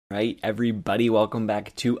Right, everybody, welcome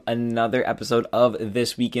back to another episode of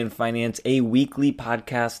This Week in Finance, a weekly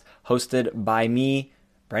podcast hosted by me,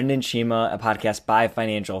 Brendan Shima, a podcast by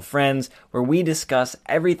Financial Friends, where we discuss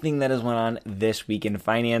everything that has went on this week in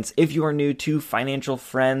finance. If you are new to Financial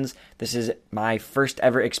Friends, this is my first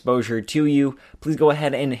ever exposure to you. Please go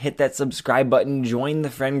ahead and hit that subscribe button, join the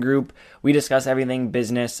friend group. We discuss everything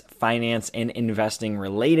business, finance, and investing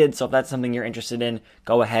related. So if that's something you're interested in,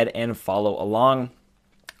 go ahead and follow along.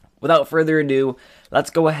 Without further ado,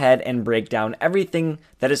 let's go ahead and break down everything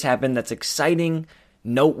that has happened that's exciting,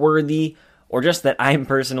 noteworthy, or just that I'm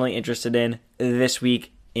personally interested in this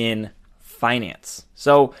week in finance.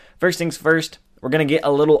 So first things first, we're going to get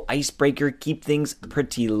a little icebreaker, keep things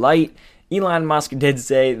pretty light. Elon Musk did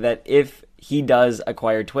say that if he does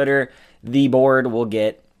acquire Twitter, the board will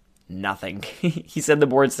get nothing. He said the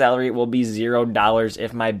board's salary will be $0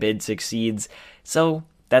 if my bid succeeds. So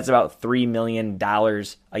that's about $3 million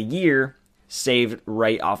a year saved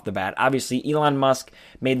right off the bat. Obviously, Elon Musk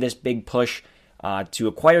made this big push to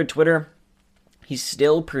acquire Twitter. He's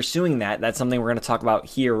still pursuing that. That's something we're going to talk about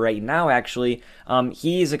here right now, actually.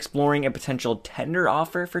 He is exploring a potential tender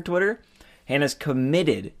offer for Twitter and is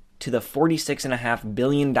committed to the $46.5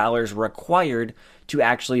 billion required to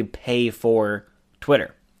actually pay for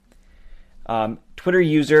Twitter. Twitter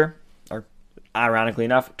user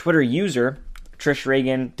Trish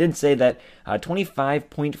Regan did say that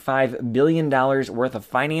 $25.5 billion worth of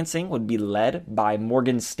financing would be led by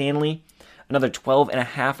Morgan Stanley. Another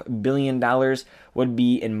 $12.5 billion would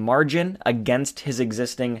be in margin against his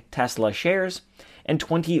existing Tesla shares. And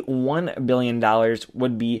 $21 billion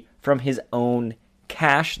would be from his own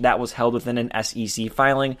cash that was held within an SEC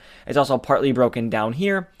filing. It's also partly broken down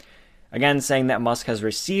here. Again, saying that Musk has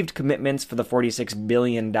received commitments for the $46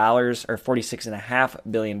 billion or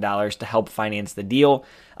 $46.5 billion to help finance the deal.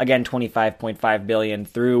 Again, $25.5 billion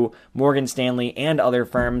through Morgan Stanley and other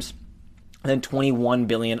firms, and then $21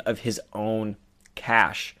 billion of his own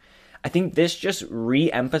cash. I think this just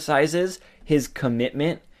re-emphasizes his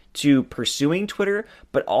commitment to pursuing Twitter,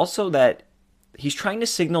 but also that he's trying to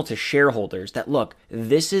signal to shareholders that, look,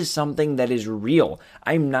 this is something that is real.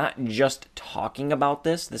 I'm not just talking about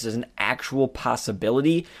this. This is an actual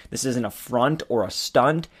possibility. This isn't a front or a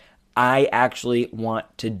stunt. I actually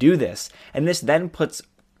want to do this. And this then puts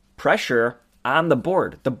pressure on the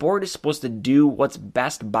board. The board is supposed to do what's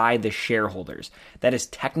best by the shareholders. That is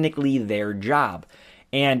technically their job.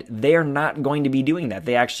 And they're not going to be doing that.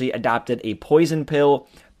 They actually adopted a poison pill,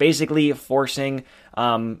 basically forcing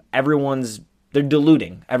they're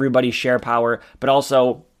diluting everybody's share power, but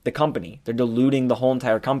also the company. They're diluting the whole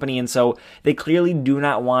entire company. And so they clearly do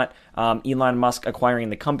not want Elon Musk acquiring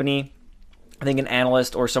the company. I think an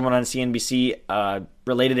analyst or someone on CNBC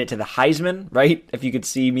related it to the Heisman, right? If you could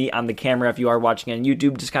see me on the camera, if you are watching on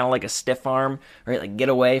YouTube, just kind of like a stiff arm, right? Like, get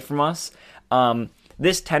away from us.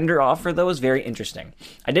 This tender offer, though, is very interesting.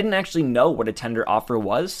 I didn't actually know what a tender offer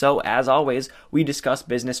was. So as always, we discuss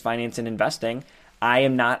business, finance, and investing. I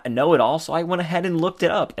am not a know-it-all, so I went ahead and looked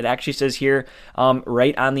it up. It actually says here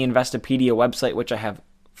right on the Investopedia website, which I have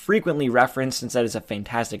frequently referenced since that is a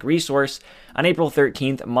fantastic resource. On April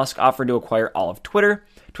 13th, Musk offered to acquire all of Twitter.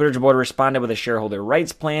 Twitter's board responded with a shareholder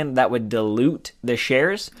rights plan that would dilute the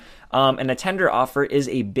shares. And a tender offer is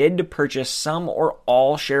a bid to purchase some or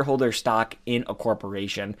all shareholder stock in a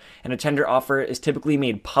corporation. And a tender offer is typically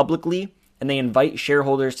made publicly, and they invite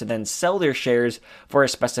shareholders to then sell their shares for a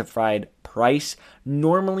specified price,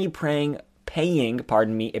 normally paying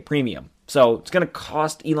a premium. So it's going to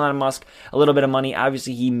cost Elon Musk a little bit of money.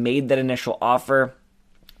 Obviously, he made that initial offer.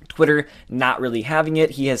 Twitter not really having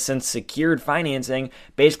it. He has since secured financing,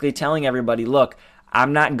 basically telling everybody, look,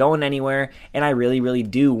 I'm not going anywhere, and I really, really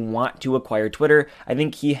do want to acquire Twitter. I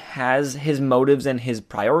think he has his motives and his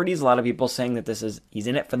priorities. A lot of people saying that he's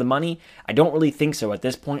in it for the money. I don't really think so. At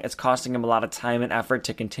this point, it's costing him a lot of time and effort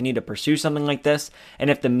to continue to pursue something like this. And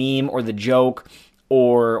if the meme or the joke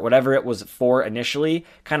or whatever it was for initially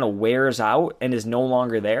kind of wears out and is no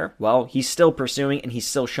longer there, well, he's still pursuing and he's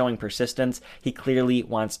still showing persistence. He clearly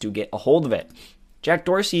wants to get a hold of it. Jack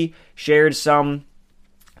Dorsey shared some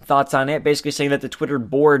thoughts on it, basically saying that the Twitter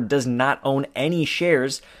board does not own any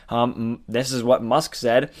shares. This is what Musk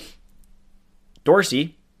said.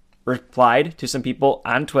 Dorsey replied to some people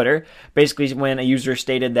on Twitter, basically when a user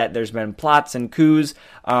stated that there's been plots and coups,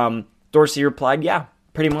 Dorsey replied, yeah,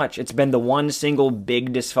 pretty much. It's been the one single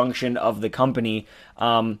big dysfunction of the company,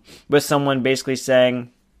 with someone basically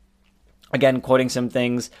saying, again, quoting some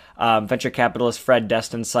things, venture capitalist Fred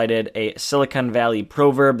Destin cited a Silicon Valley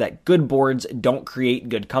proverb that good boards don't create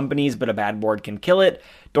good companies, but a bad board can kill it.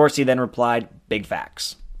 Dorsey then replied, big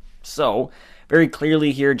facts. So very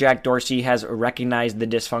clearly here, Jack Dorsey has recognized the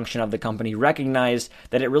dysfunction of the company, recognized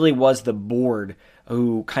that it really was the board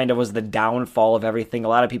who kind of was the downfall of everything. A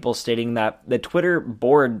lot of people stating that the Twitter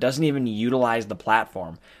board doesn't even utilize the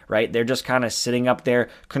platform, right? They're just kind of sitting up there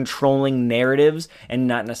controlling narratives and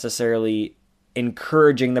not necessarily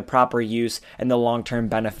encouraging the proper use and the long-term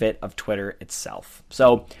benefit of Twitter itself.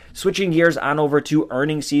 So switching gears on over to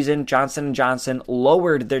earnings season, Johnson & Johnson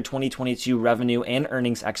lowered their 2022 revenue and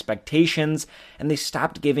earnings expectations, and they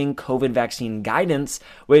stopped giving COVID vaccine guidance,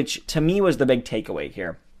 which to me was the big takeaway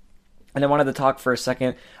here. And I wanted to talk for a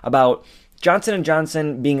second about Johnson &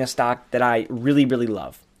 Johnson being a stock that I really, really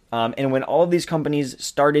love. And when all of these companies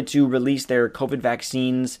started to release their COVID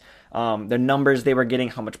vaccines, the numbers they were getting,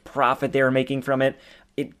 how much profit they were making from it,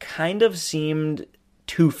 it kind of seemed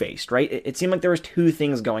two-faced, right? It seemed like there was two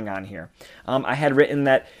things going on here. I had written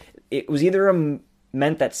that it was either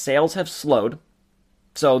meant that sales have slowed,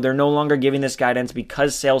 so they're no longer giving this guidance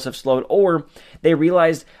because sales have slowed, or they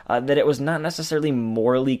realized that it was not necessarily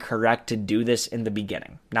morally correct to do this in the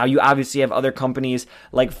beginning. Now, you obviously have other companies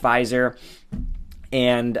like Pfizer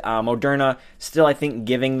and Moderna still, I think,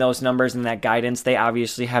 giving those numbers and that guidance. They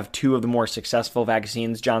obviously have two of the more successful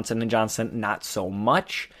vaccines. Johnson & Johnson, not so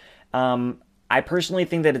much. I personally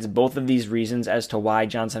think that it's both of these reasons as to why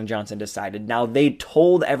Johnson & Johnson decided. Now, they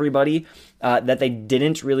told everybody that they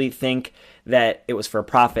didn't really think that it was for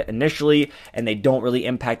profit initially, and they don't really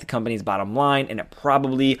impact the company's bottom line, and it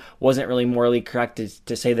probably wasn't really morally correct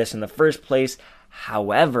to say this in the first place.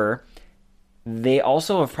 However, they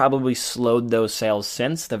also have probably slowed those sales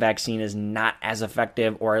since the vaccine is not as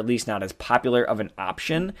effective, or at least not as popular of an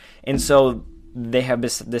option, and so they have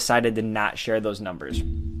decided to not share those numbers.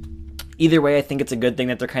 Either way, I think it's a good thing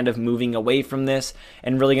that they're kind of moving away from this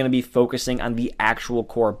and really going to be focusing on the actual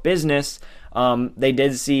core business. They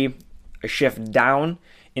did see a shift down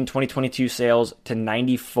in 2022 sales to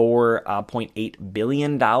 $94.8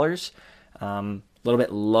 billion, a little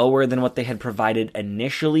bit lower than what they had provided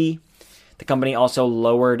initially. The company also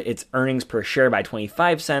lowered its earnings per share by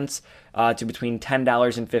 25 cents to between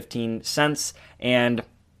 $10.15 and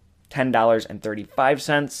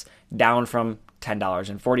 $10.35, down from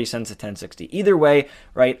 $10.40 to $10.60. Either way,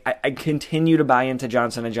 right, I continue to buy into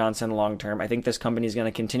Johnson & Johnson long term. I think this company is going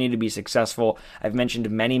to continue to be successful. I've mentioned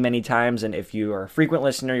many, many times, and if you are a frequent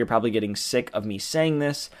listener, you're probably getting sick of me saying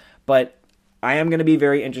this, but I am going to be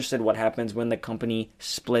very interested what happens when the company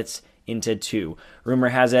splits into two. Rumor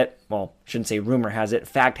has it, well, shouldn't say rumor has it,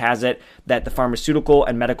 fact has it, that the pharmaceutical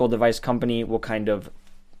and medical device company will kind of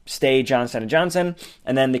stay Johnson & Johnson,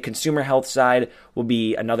 and then the consumer health side will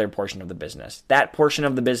be another portion of the business. That portion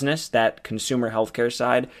of the business, that consumer healthcare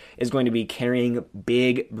side, is going to be carrying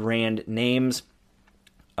big brand names.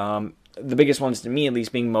 The biggest ones to me, at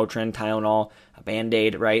least, being Motrin, Tylenol,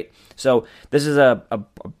 Band-Aid, right? So this is a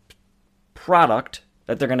product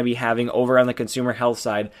that they're going to be having over on the consumer health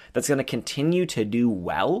side that's going to continue to do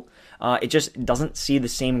well. It just doesn't see the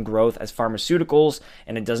same growth as pharmaceuticals,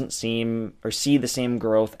 and it doesn't see the same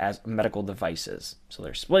growth as medical devices. So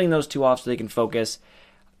they're splitting those two off so they can focus.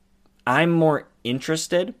 I'm more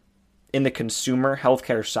interested in the consumer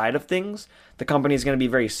healthcare side of things. The company is going to be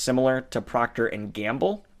very similar to Procter &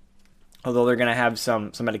 Gamble, although they're going to have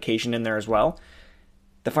some medication in there as well.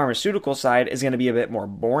 The pharmaceutical side is going to be a bit more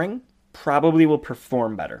boring, probably will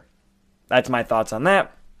perform better. That's my thoughts on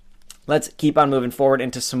that. Let's keep on moving forward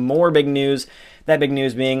into some more big news. That big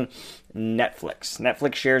news being Netflix.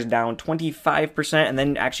 Netflix shares down 25% and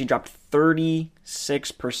then actually dropped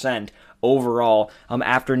 36% overall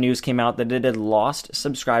after news came out that it had lost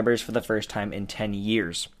subscribers for the first time in 10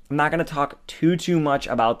 years. I'm not going to talk too much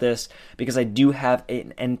about this because I do have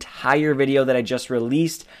an entire video that I just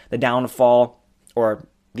released, the downfall or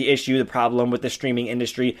the issue, the problem with the streaming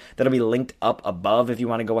industry, that'll be linked up above if you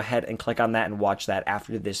want to go ahead and click on that and watch that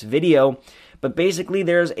after this video. But basically,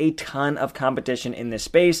 there's a ton of competition in this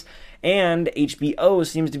space, and HBO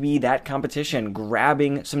seems to be that competition,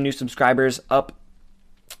 grabbing some new subscribers, up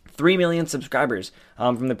 3 million subscribers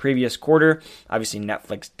from the previous quarter. Obviously,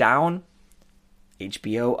 Netflix down,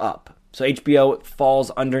 HBO up. So HBO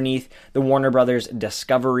falls underneath the Warner Brothers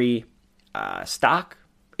Discovery stock,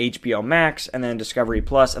 HBO Max, and then Discovery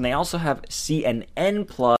Plus, and they also have CNN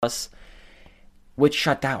Plus, which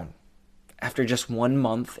shut down after just 1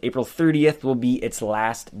 month. April 30th will be its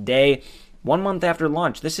last day. 1 month after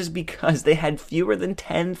launch. This is because they had fewer than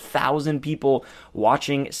 10,000 people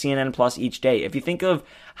watching CNN Plus each day. If you think of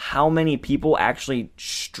how many people actually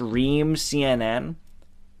stream CNN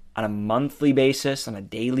on a monthly basis, on a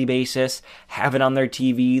daily basis, have it on their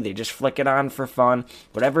TV, they just flick it on for fun,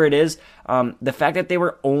 whatever it is, the fact that they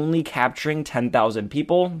were only capturing 10,000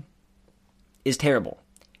 people is terrible.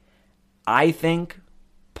 I think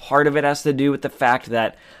part of it has to do with the fact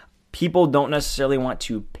that people don't necessarily want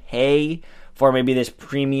to pay for maybe this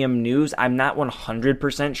premium news. I'm not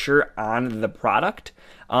 100% sure on the product.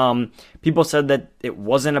 People said that it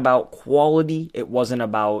wasn't about quality. It wasn't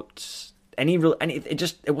about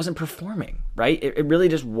it wasn't performing, right? It really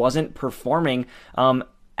just wasn't performing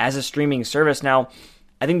as a streaming service. Now,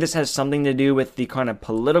 I think this has something to do with the kind of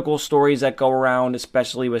political stories that go around,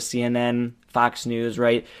 especially with CNN, Fox News,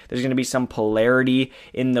 right? There's going to be some polarity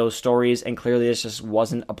in those stories, and clearly this just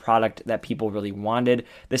wasn't a product that people really wanted.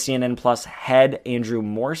 The CNN Plus head, Andrew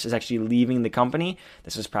Morse, is actually leaving the company.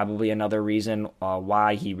 This is probably another reason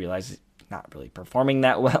why he realized not really performing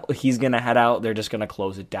that well. He's going to head out. They're just going to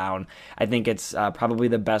close it down. I think it's probably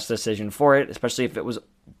the best decision for it, especially if it was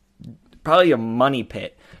probably a money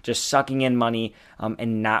pit, just sucking in money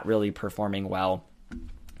and not really performing well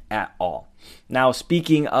at all. Now,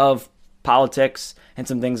 speaking of politics and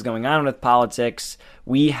some things going on with politics,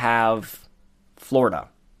 we have Florida.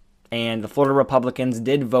 And the Florida Republicans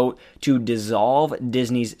did vote to dissolve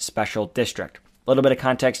Disney's special district. A little bit of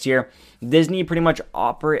context here. Disney pretty much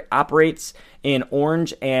operates in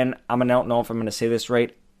Orange and, I don't know if I'm going to say this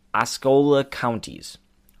right, Osceola counties.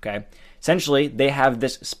 Okay. Essentially, they have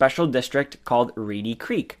this special district called Reedy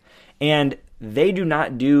Creek, and they do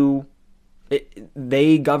not do it,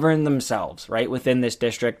 they govern themselves, right, within this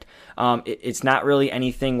district. It's not really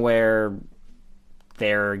anything where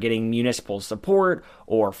they're getting municipal support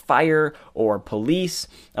or fire or police.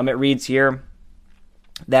 It reads here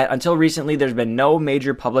that until recently, there's been no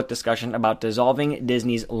major public discussion about dissolving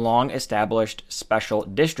Disney's long-established special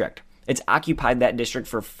district. It's occupied that district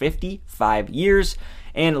for 55 years,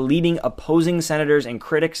 and leading opposing senators and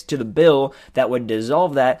critics to the bill that would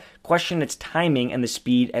dissolve that question its timing and the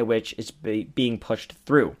speed at which it's being pushed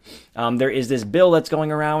through. There is this bill that's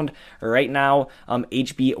going around right now,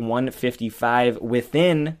 HB 155,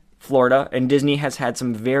 within Florida, and Disney has had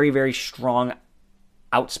some very, very strong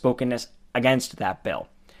outspokenness against that bill.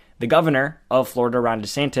 The governor of Florida, Ron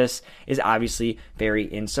DeSantis, is obviously very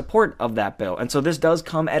in support of that bill. And so this does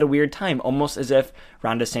come at a weird time, almost as if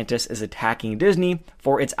Ron DeSantis is attacking Disney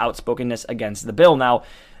for its outspokenness against the bill. Now,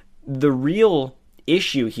 the real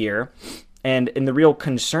issue here and the real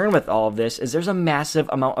concern with all of this is there's a massive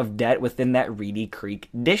amount of debt within that Reedy Creek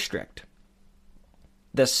district.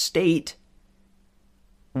 The state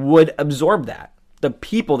would absorb that. The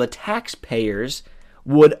people, the taxpayers,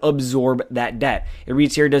 would absorb that debt. It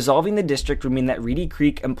reads here, dissolving the district would mean that Reedy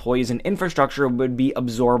Creek employees and infrastructure would be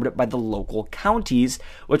absorbed by the local counties,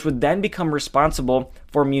 which would then become responsible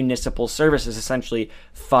for municipal services, essentially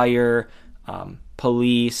fire,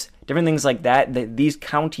 police, different things like that. These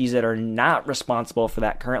counties that are not responsible for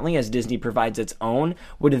that currently, as Disney provides its own,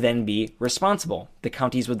 would then be responsible. The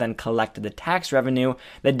counties would then collect the tax revenue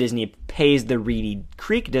that Disney pays the Reedy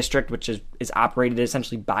Creek district, which is operated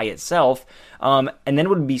essentially by itself, and then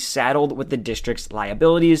would be saddled with the district's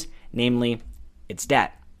liabilities, namely its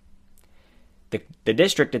debt. The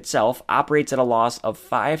district itself operates at a loss of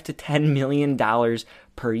 $5 to $10 million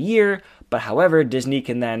per year, but however, Disney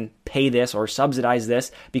can then pay this or subsidize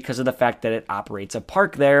this because of the fact that it operates a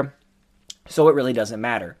park there, so it really doesn't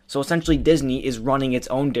matter. So essentially, Disney is running its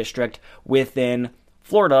own district within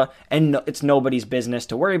Florida, and it's nobody's business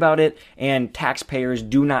to worry about it, and taxpayers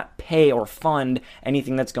do not pay or fund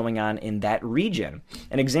anything that's going on in that region.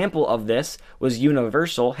 An example of this was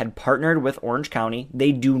Universal had partnered with Orange County.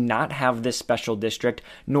 They do not have this special district,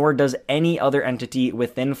 nor does any other entity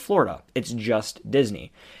within Florida. It's just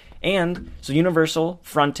Disney. And so Universal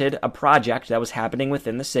fronted a project that was happening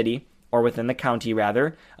within the city, or within the county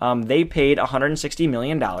rather. They paid $160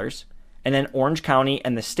 million. And then Orange County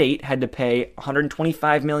and the state had to pay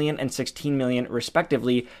 $125 million and $16 million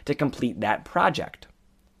respectively to complete that project.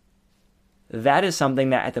 That is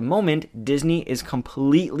something that at the moment Disney is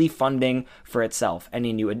completely funding for itself.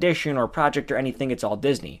 Any new addition or project or anything, it's all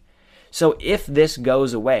Disney. So if this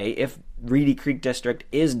goes away, if Reedy Creek District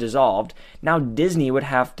is dissolved, now Disney would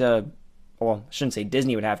have to, well, I shouldn't say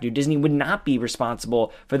Disney would have to, Disney would not be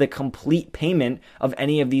responsible for the complete payment of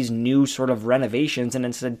any of these new sort of renovations, and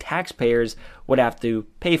instead taxpayers would have to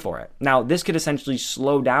pay for it. Now, this could essentially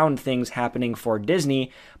slow down things happening for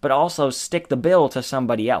Disney, but also stick the bill to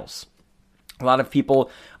somebody else. A lot of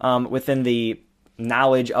people within the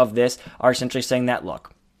knowledge of this are essentially saying that,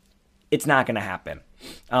 look, it's not going to happen.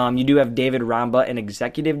 You do have David Ramba, an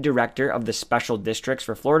executive director of the special districts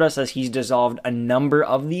for Florida, says he's dissolved a number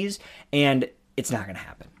of these, and it's not going to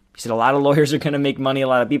happen. He He said a lot of lawyers are going to make money, a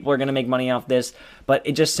lot of people are going to make money off this, but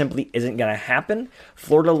it just simply isn't going to happen.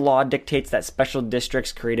 Florida law dictates that special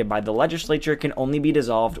districts created by the legislature can only be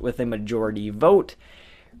dissolved with a majority vote.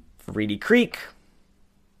 For Reedy Creek,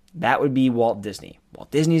 that would be Walt Disney.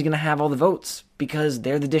 Walt Disney's going to have all the votes because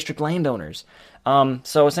they're the district landowners.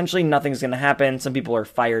 So essentially nothing's going to happen. Some people are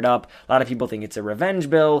fired up. A lot of people think it's a revenge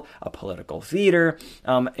bill, a political theater.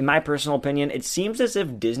 In my personal opinion, it seems as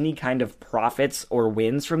if Disney kind of profits or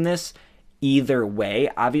wins from this either way.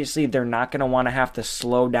 Obviously, they're not going to want to have to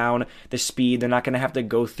slow down the speed. They're not going to have to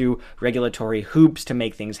go through regulatory hoops to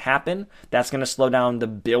make things happen. That's going to slow down the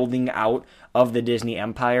building out of the Disney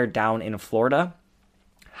empire down in Florida.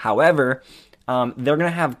 However, they're going to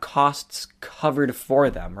have costs covered for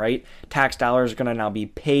them, right? Tax dollars are going to now be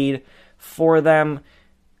paid for them.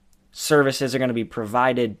 Services are going to be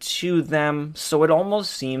provided to them. So it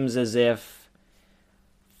almost seems as if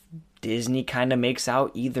Disney kind of makes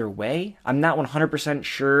out either way. I'm not 100%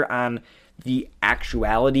 sure on the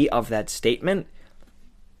actuality of that statement.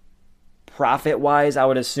 Profit-wise, I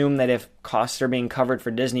would assume that if costs are being covered for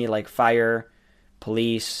Disney, like fire,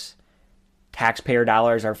 police, taxpayer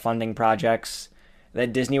dollars are funding projects,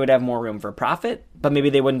 that Disney would have more room for profit, but maybe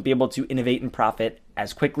they wouldn't be able to innovate and profit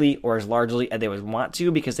as quickly or as largely as they would want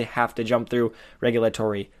to because they have to jump through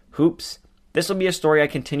regulatory hoops. This will be a story I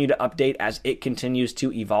continue to update as it continues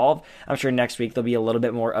to evolve. I'm sure next week there'll be a little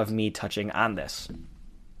bit more of me touching on this.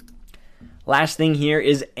 Last thing here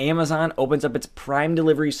is Amazon opens up its Prime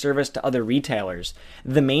delivery service to other retailers.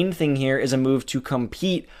 The main thing here is a move to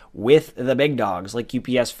compete with the big dogs like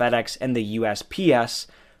UPS, FedEx, and the USPS,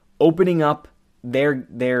 opening up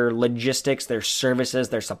their logistics, their services,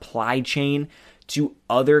 their supply chain to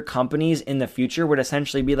other companies in the future. Would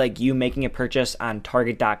essentially be like you making a purchase on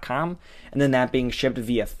Target.com and then that being shipped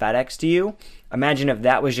via FedEx to you. Imagine if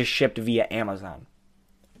that was just shipped via Amazon.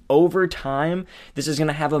 Over time, this is going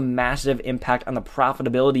to have a massive impact on the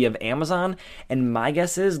profitability of Amazon, and my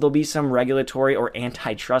guess is there'll be some regulatory or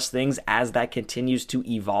antitrust things as that continues to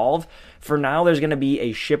evolve. For now, there's going to be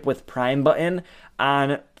a ship with Prime button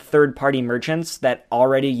on third-party merchants that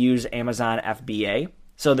already use Amazon FBA.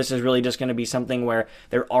 So this is really just going to be something where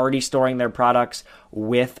they're already storing their products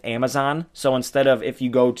with Amazon. So instead of if you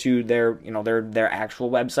go to their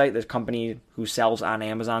actual website, this company who sells on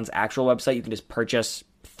Amazon's actual website, you can just purchase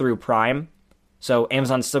through Prime. So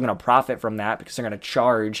Amazon's still going to profit from that because they're going to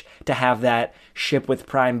charge to have that ship with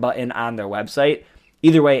Prime button on their website.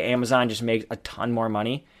 Either way, Amazon just makes a ton more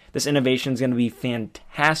money. This innovation is going to be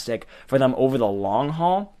fantastic for them over the long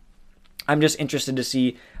haul. I'm just interested to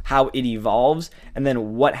see how it evolves and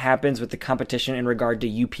then what happens with the competition in regard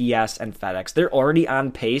to UPS and FedEx. They're already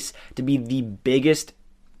on pace to be the biggest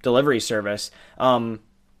delivery service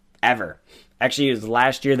ever. Actually, it was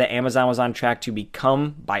last year that Amazon was on track to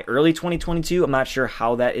become by early 2022. I'm not sure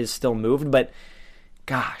how that is still moved, but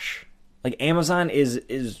gosh, like Amazon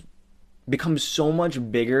is becomes so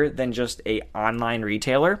much bigger than just a online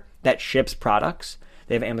retailer that ships products.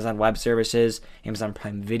 They have Amazon Web Services, Amazon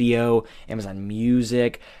Prime Video, Amazon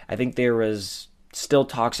Music. I think there was still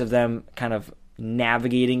talks of them kind of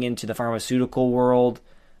navigating into the pharmaceutical world.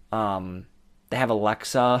 They have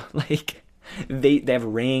Alexa, like they have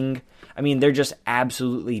Ring. I mean, they're just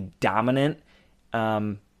absolutely dominant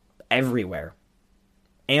everywhere.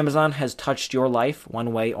 Amazon has touched your life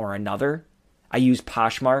one way or another. I use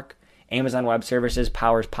Poshmark. Amazon Web Services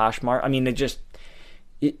powers Poshmark. I mean,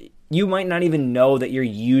 you might not even know that you're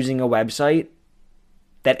using a website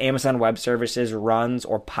that Amazon Web Services runs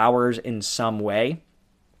or powers in some way.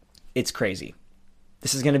 It's crazy.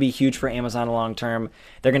 This is going to be huge for Amazon long term.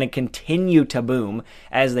 They're going to continue to boom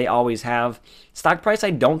as they always have. Stock price, I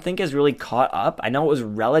don't think is really caught up. I know it was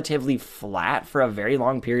relatively flat for a very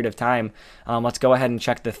long period of time. Let's go ahead and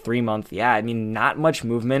check the 3-month. Yeah, I mean, not much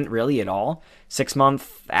movement really at all.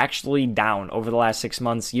 6-month actually down over the last 6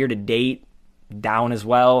 months. Year to date, down as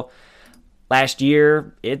well. Last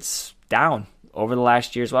year, it's down over the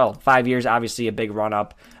last year as well. 5 years, obviously a big run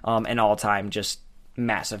up, and all time just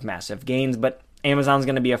massive, massive gains. But Amazon's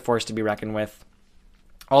going to be a force to be reckoned with.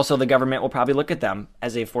 Also, the government will probably look at them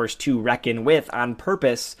as a force to reckon with on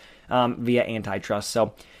purpose via antitrust.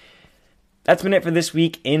 So that's been it for this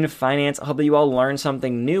week in finance. I hope that you all learned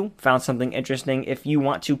something new, found something interesting. If you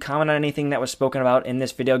want to comment on anything that was spoken about in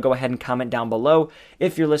this video, go ahead and comment down below.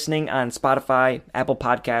 If you're listening on Spotify, Apple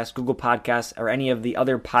Podcasts, Google Podcasts, or any of the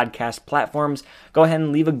other podcast platforms, go ahead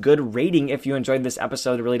and leave a good rating if you enjoyed this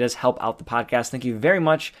episode. It really does help out the podcast. Thank you very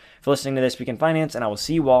much for listening to This Week in Finance, and I will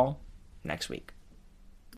see you all next week.